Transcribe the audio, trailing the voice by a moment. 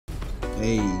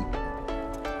Hey.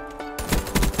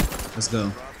 Let's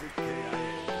go.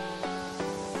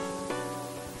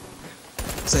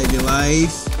 Save your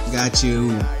life. Got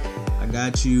you. I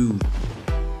got you.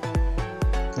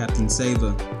 Captain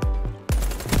Saver.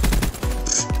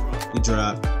 You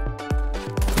dropped.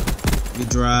 You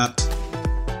dropped.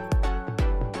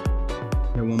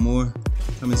 Here, one more.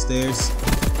 Coming stairs.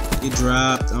 You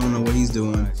dropped. I don't know what he's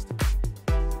doing.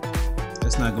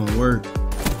 That's not gonna work.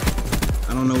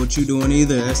 I don't know what you're doing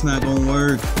either. That's not gonna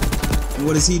work. And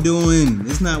what is he doing?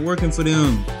 It's not working for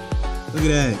them. Look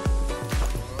at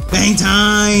that. Bang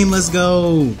time! Let's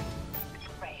go!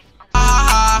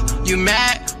 You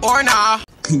mad or nah?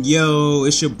 Yo,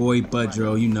 it's your boy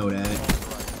Budro, you know that.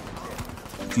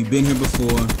 If you've been here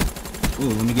before,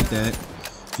 oh, let me get that.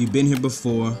 If you've been here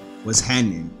before, what's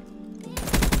happening?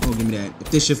 Oh, give me that.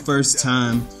 If this your first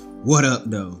time, what up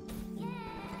though?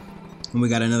 And we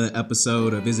got another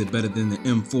episode of Is It Better Than the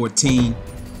M14?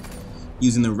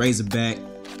 Using the Razorback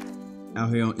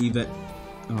out here on evac.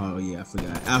 Oh yeah, I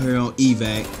forgot. Out here on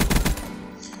evac.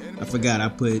 I forgot I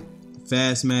put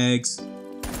fast mags,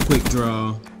 quick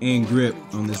draw, and grip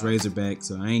on this Razorback,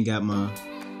 so I ain't got my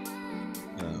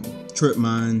trip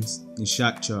mines and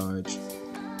shock charge.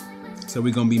 So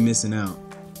we're gonna be missing out.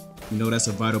 You know that's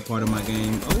a vital part of my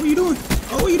game. Oh, what are you doing?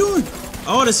 Oh, what are you doing?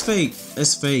 Oh, that's fake.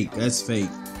 That's fake. That's fake.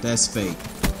 That's fake.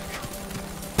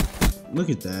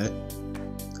 Look at that.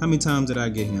 How many times did I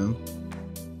get him?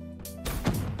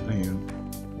 I am.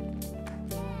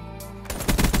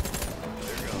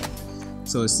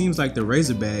 So it seems like the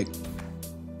Razorback,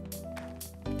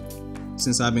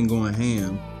 since I've been going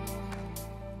ham,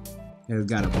 has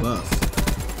got a buff.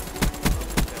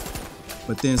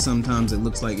 But then sometimes it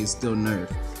looks like it's still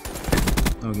nerfed.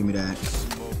 Oh, give me that.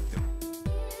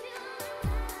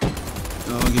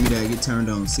 Oh, give me that. Get turned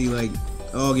on. See, like,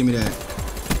 oh, give me that.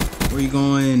 Where you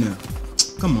going?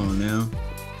 Come on now.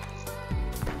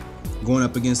 Going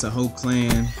up against a whole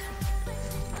clan.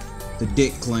 The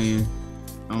Dick Clan.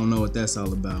 I don't know what that's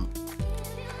all about.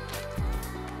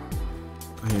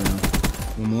 Here.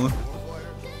 One more.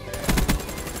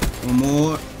 One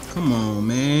more. Come on,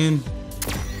 man.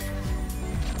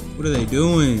 What are they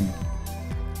doing?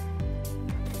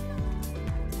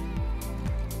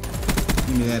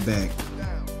 Give me that back.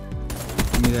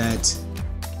 Give me that.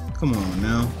 Come on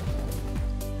now.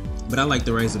 But I like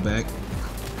the Razorback.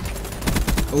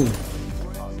 Oh.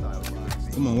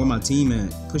 Come on, where my team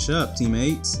at? Push up,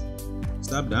 teammates.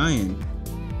 Stop dying.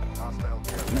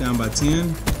 I'm down by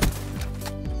 10.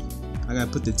 I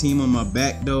gotta put the team on my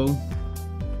back though.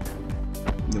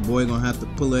 Your boy gonna have to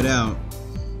pull it out.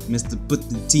 Mr. Put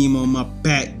the team on my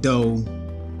back though.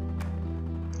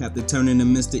 Have to turn into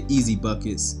Mr. Easy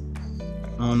Buckets.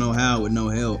 I don't know how with no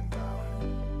help.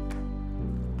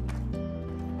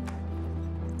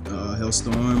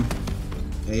 Hellstorm.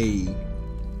 Hey.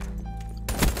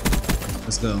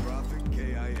 Let's go.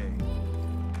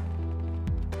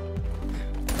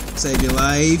 Save your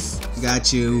life.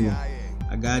 Got you.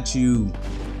 I got you.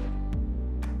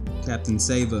 Captain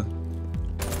Saver.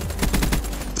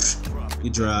 You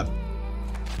dropped.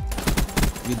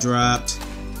 You dropped.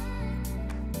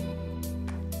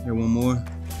 Here, one more.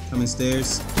 Coming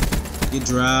stairs. You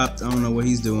dropped. I don't know what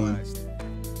he's doing.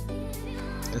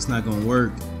 That's not gonna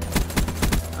work.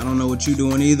 I don't know what you're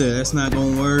doing either. That's not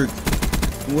gonna work.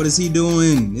 What is he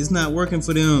doing? It's not working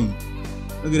for them.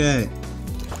 Look at that.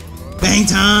 Bang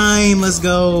time! Let's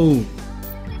go!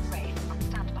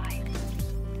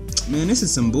 Man, this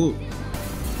is some bull.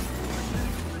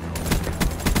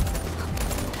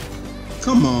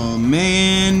 Come on,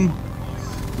 man.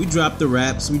 We dropped the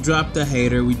Raps, we dropped the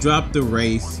Hater, we dropped the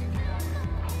Wraith.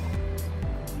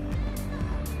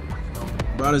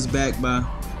 Brought us back by,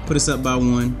 put us up by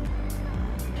 1.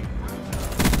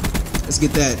 Let's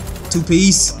get that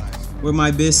 2-piece. Where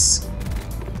my bis?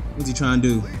 What's he trying to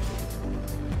do?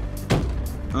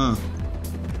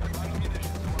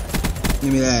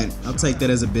 Give me that. I'll take that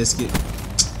as a biscuit.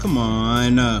 Come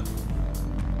on. I'm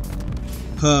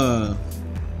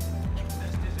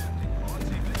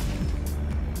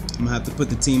gonna have to put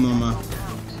the team on my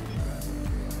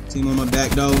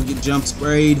back though. Get jump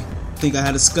sprayed. Think I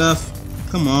had a scuff.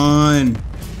 Come on.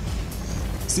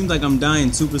 Seems like I'm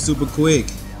dying super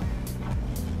quick.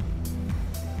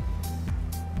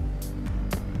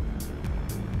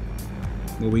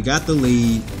 Well, we got the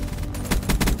lead.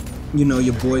 You know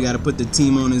your boy gotta put the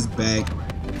team on his back.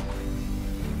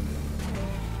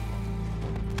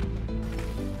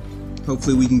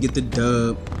 Hopefully we can get the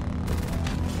dub.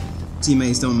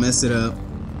 Teammates don't mess it up.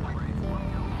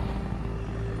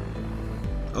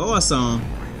 Oh, I saw him.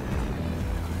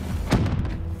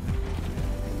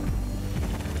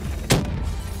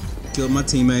 Killed my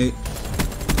teammate.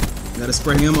 Gotta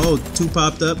spray him. Oh, 2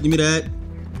 popped up. Give me that.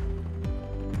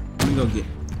 Let me go get.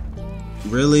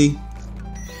 Really?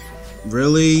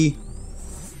 Really?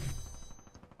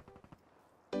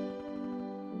 I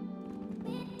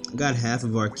got half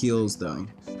of our kills though.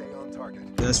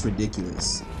 That's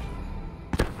ridiculous.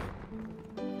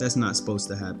 That's not supposed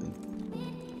to happen.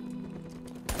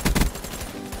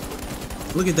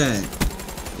 Look at that.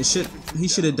 He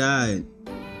should have died.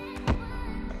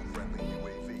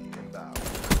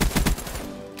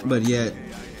 But yet,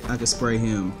 I could spray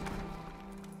him.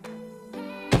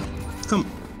 Come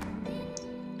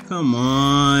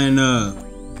on.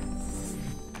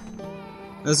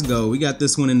 Let's go. We got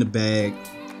this one in the bag.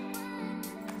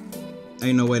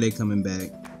 Ain't no way they coming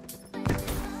back.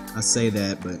 I say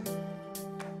that, but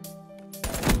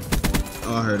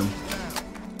oh, I heard him.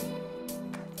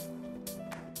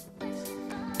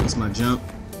 That's my jump.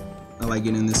 I like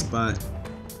getting in this spot,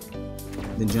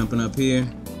 then jumping up here,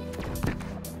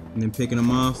 and then picking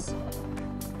them off.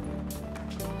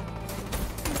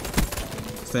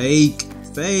 Fake,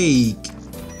 fake.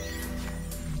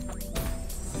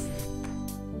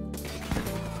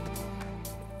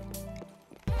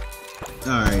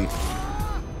 Alright.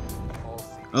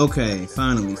 Okay,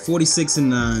 finally. 46 and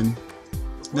 9.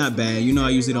 Not bad. You know I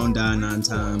usually don't die 9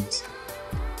 times.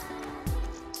 I'm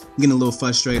getting a little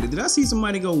frustrated. Did I see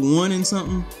somebody go 1 and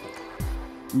something?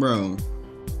 Bro.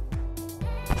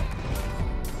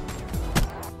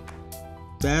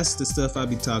 That's the stuff I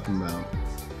be talking about.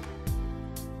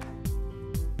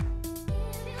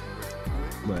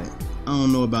 But I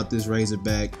don't know about this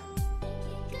Razorback.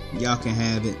 Y'all can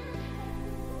have it.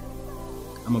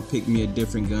 I'm gonna pick me a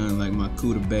different gun like my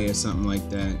Kuda Bay or something like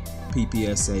that.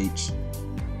 PPSH.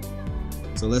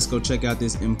 So let's go check out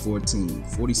this M14.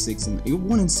 46 and you're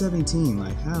 1 and 17.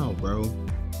 Like how, bro?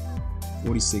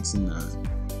 46 and 9.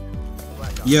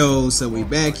 Yo, so we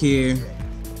back here.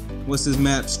 What's this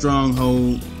map?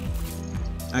 Stronghold.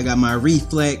 I got my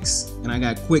reflex and I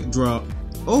got quick draw.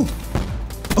 Oh,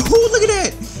 look at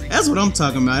that. That's what I'm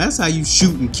talking about. That's how you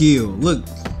shoot and kill. Look,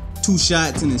 2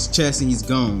 shots in his chest and he's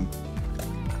gone.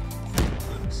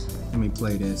 Let me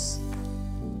play this.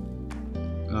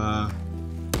 I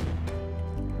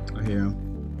hear him.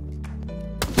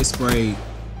 Get sprayed.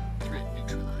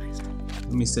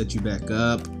 Let me set you back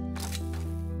up.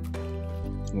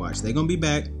 Watch, they gonna be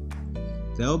back.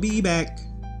 They'll be back.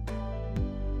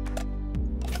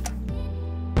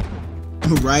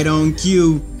 Right on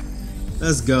cue.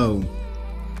 Let's go.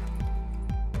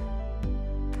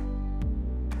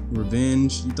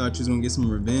 Revenge. You thought you was gonna get some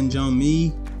revenge on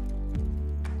me?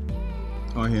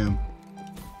 Or him?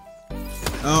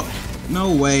 Oh,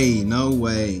 no way, no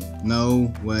way, no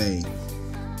way.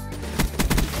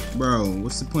 Bro,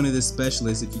 what's the point of this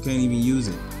specialist if you can't even use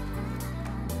it?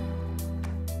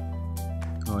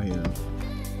 Oh, yeah.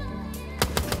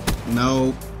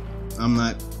 No, I'm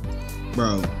not.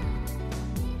 Bro.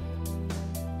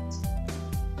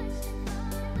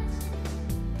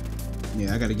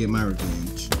 Yeah, I gotta get my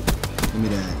revenge. Give me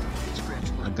that.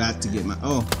 I got to get my.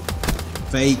 Oh,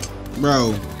 fake.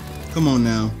 Bro, come on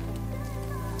now.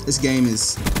 This game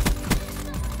is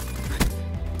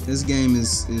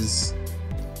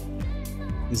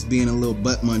being a little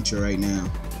butt muncher right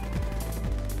now.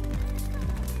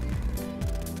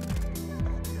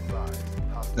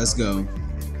 Let's go.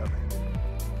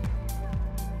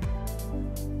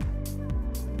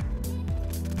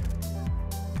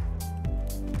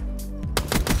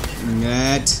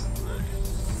 That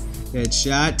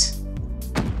headshot.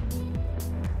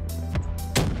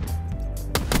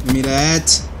 Give me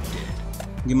that.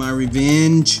 Get my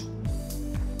revenge.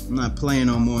 I'm not playing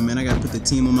no more, man. I gotta put the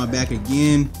team on my back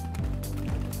again.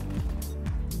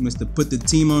 Mr. Put the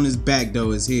team on his back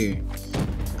though is here.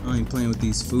 I ain't playing with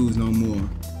these fools no more.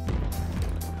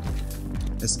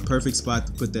 That's the perfect spot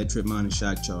to put that trip mine and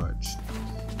shock charge.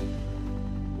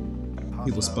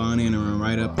 People spawn in and run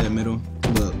right up that middle.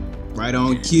 Look, right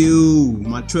on cue.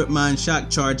 My trip mine shock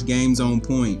charge game's on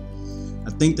point.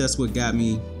 I think that's what got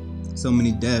me so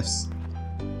many deaths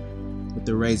with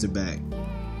the Razorback.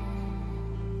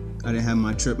 I didn't have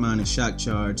my trip mine and shock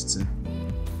charge to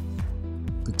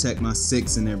protect my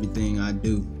 6 and everything I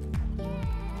do.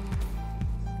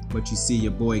 But you see,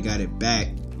 your boy got it back.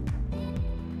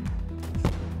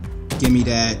 Give me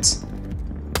that.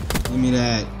 Give me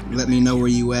that. Let me know where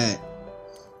you at.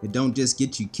 It don't just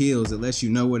get you kills, it lets you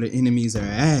know where the enemies are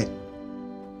at.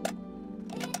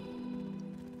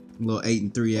 A little 8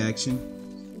 and 3 action.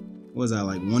 What was I,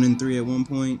 like 1 and 3 at one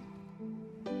point?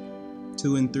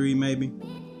 2 and 3 maybe?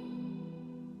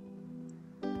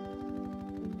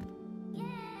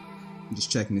 I'm just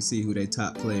checking to see who their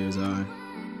top players are.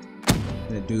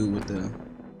 That dude with the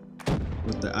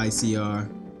ICR.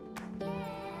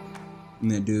 And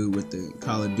that dude with the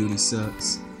Call of Duty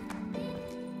sucks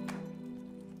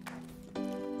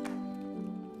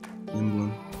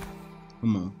emblem.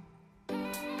 Come on.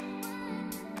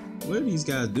 What are these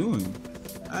guys doing?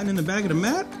 Hiding in the back of the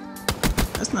map?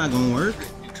 That's not gonna work.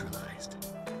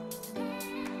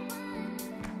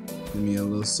 Give me a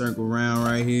little circle round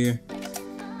right here.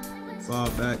 Fall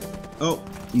back. Oh,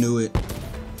 knew it.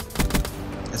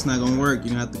 That's not gonna work.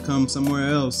 You're gonna have to come somewhere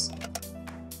else.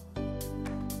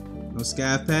 No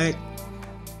scav pack.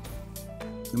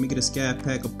 Let me get a scav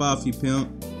pack up off you,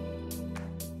 pimp.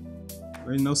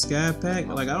 There's no scav pack?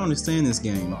 Like, I don't understand this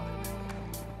game.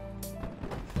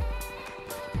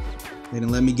 They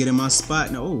didn't let me get in my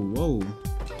spot. No, whoa.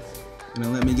 They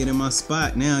didn't let me get in my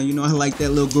spot now. You know I like that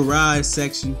little garage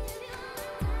section.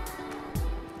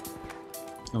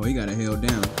 Oh, he got it held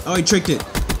down. Oh, he tricked it.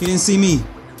 He didn't see me.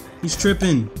 He's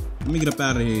tripping. Let me get up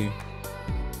out of here.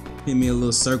 Hit me a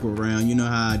little circle round. You know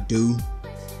how I do.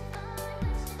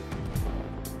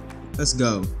 Let's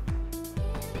go.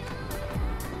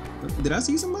 Did I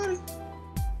see somebody?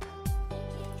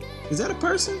 Is that a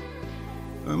person?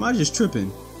 Or am I just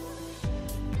tripping?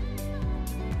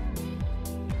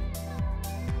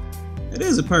 It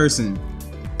is a person.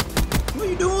 What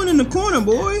are you doing in the corner,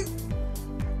 boy?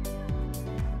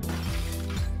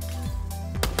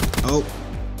 Oh.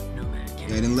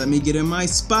 They didn't let me get in my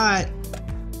spot.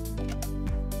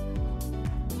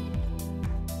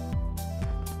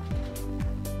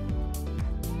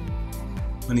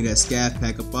 I need that scav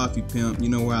pack up off you, pimp. You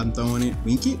know where I'm throwing it.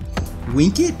 Wink it.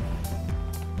 Wink it.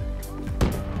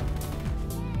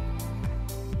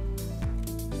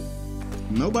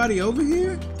 Nobody over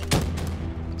here?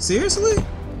 Seriously?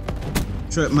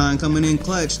 Trip mine coming in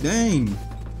clutch. Dang.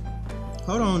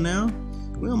 Hold on now.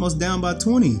 We almost down by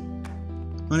 20.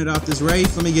 100 off this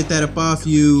Wraith. Let me get that up off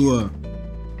you.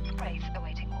 Wraith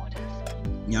awaiting orders.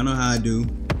 Y'all know how I do.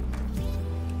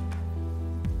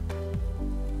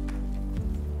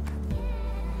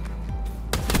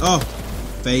 Oh,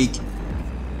 fake.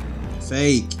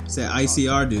 Fake. It's that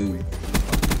ICR dude.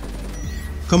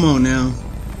 Come on now.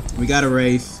 We got a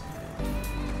Wraith.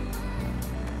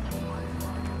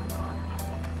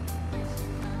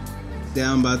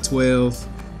 Down by 12.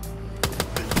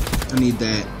 I need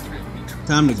that.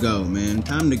 Time to go, man.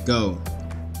 Time to go.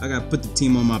 I gotta put the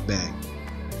team on my back.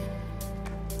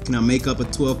 Can I make up a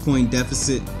 12-point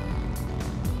deficit?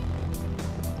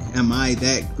 Am I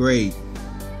that great?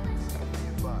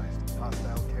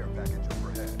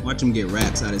 Watch him get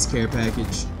wraps out of his care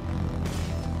package.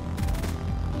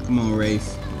 Come on,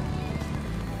 Wraith.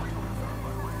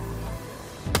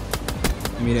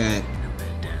 Give me that.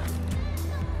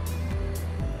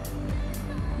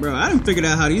 Bro, I done figured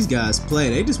out how these guys play.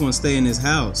 They just want to stay in this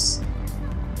house.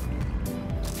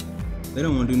 They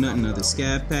don't want to do nothing other.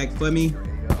 Scav pack for me.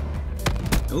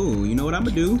 Oh, you know what I'm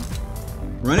gonna do?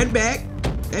 Run it back.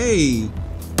 Hey.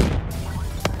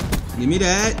 Give me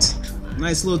that.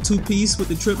 Nice little two-piece with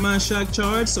the trip mine shock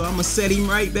charge. So I'm gonna set him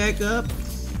right back up.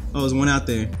 Oh, there's one out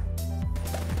there.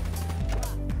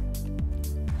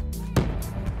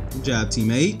 Good job,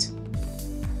 teammate.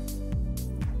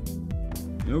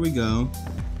 There we go.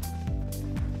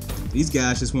 These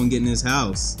guys just want to get in this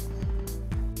house.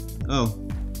 Oh.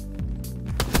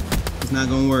 It's not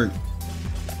gonna work.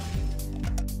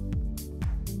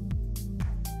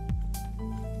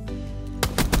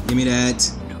 Give me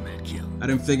that. I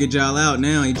done figured y'all out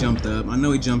now. He jumped up. I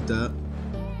know he jumped up.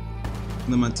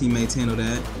 Let my teammates handle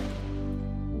that.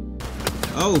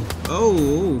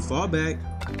 Oh, fall back.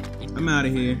 I'm out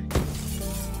of here.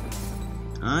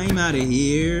 I'm out of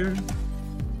here.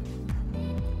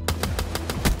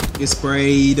 Get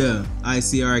sprayed.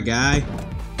 ICR guy.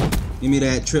 Give me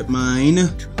that trip mine.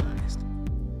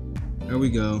 There we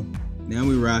go. Now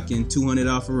we rocking. 200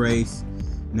 off a Wraith.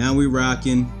 Now we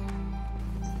rocking.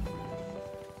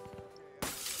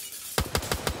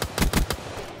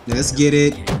 Let's get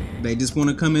it. They just want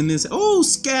to come in this. Oh,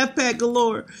 scav pack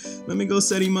galore. Let me go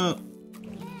set him up.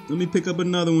 Let me pick up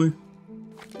another one.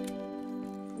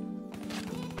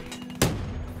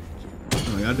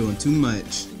 Oh, y'all doing too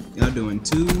much. Y'all doing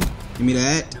too. Give me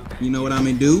that. You know what I'm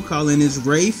gonna do? Call in this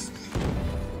Wraith.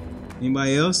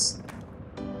 Anybody else?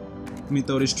 Let me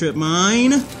throw this trip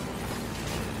mine.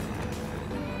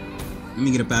 Let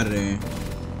me get up out of there.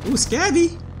 Ooh,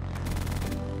 Scabby.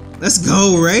 Let's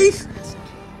go, Wraith.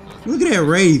 Look at that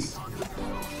Wraith.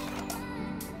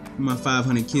 My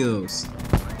 500 kills.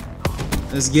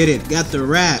 Let's get it. Got the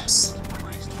wraps.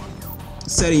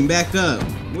 Set him back up.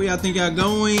 Where y'all think y'all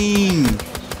going?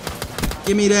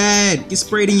 Give me that. Get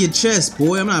sprayed in your chest,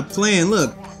 boy. I'm not playing.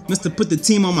 Look, Mr. Put the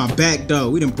team on my back, though.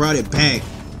 We done brought it back.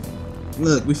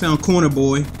 Look, we found corner,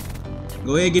 boy.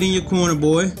 Go ahead, get in your corner,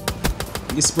 boy.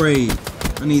 Get sprayed.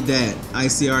 I need that.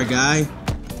 ICR guy.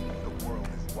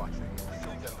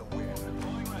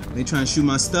 They trying to shoot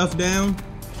my stuff down.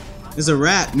 It's a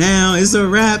wrap now. It's a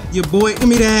wrap, your boy. Give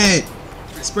me that.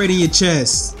 Sprayed in your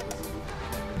chest.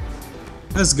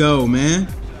 Let's go, man.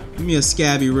 Give me a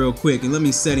scabby real quick and let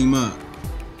me set him up.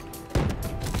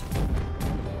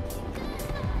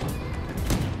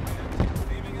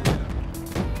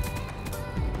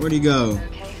 Where'd he go?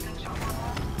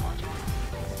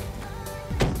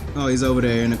 Oh, he's over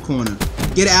there in the corner.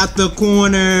 Get out the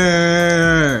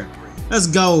corner! Let's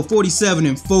go,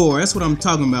 47-4. That's what I'm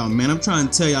talking about, man. I'm trying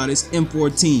to tell y'all this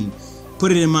M14.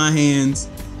 Put it in my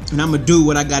hands, and I'm gonna do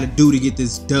what I gotta do to get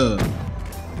this dub.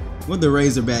 What'd the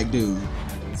Razorback do?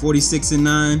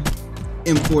 46-9.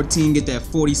 M14 get that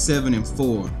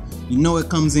 47-4. You know it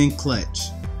comes in clutch.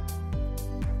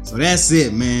 So that's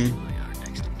it, man.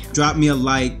 Drop me a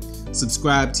like,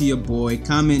 subscribe to your boy,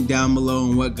 comment down below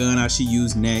on what gun I should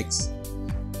use next.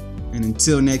 And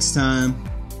until next time,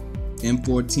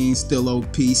 M14 still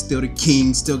OP, still the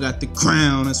king, still got the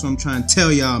crown. That's what I'm trying to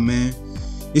tell y'all, man.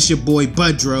 It's your boy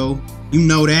Budro. You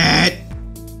know that.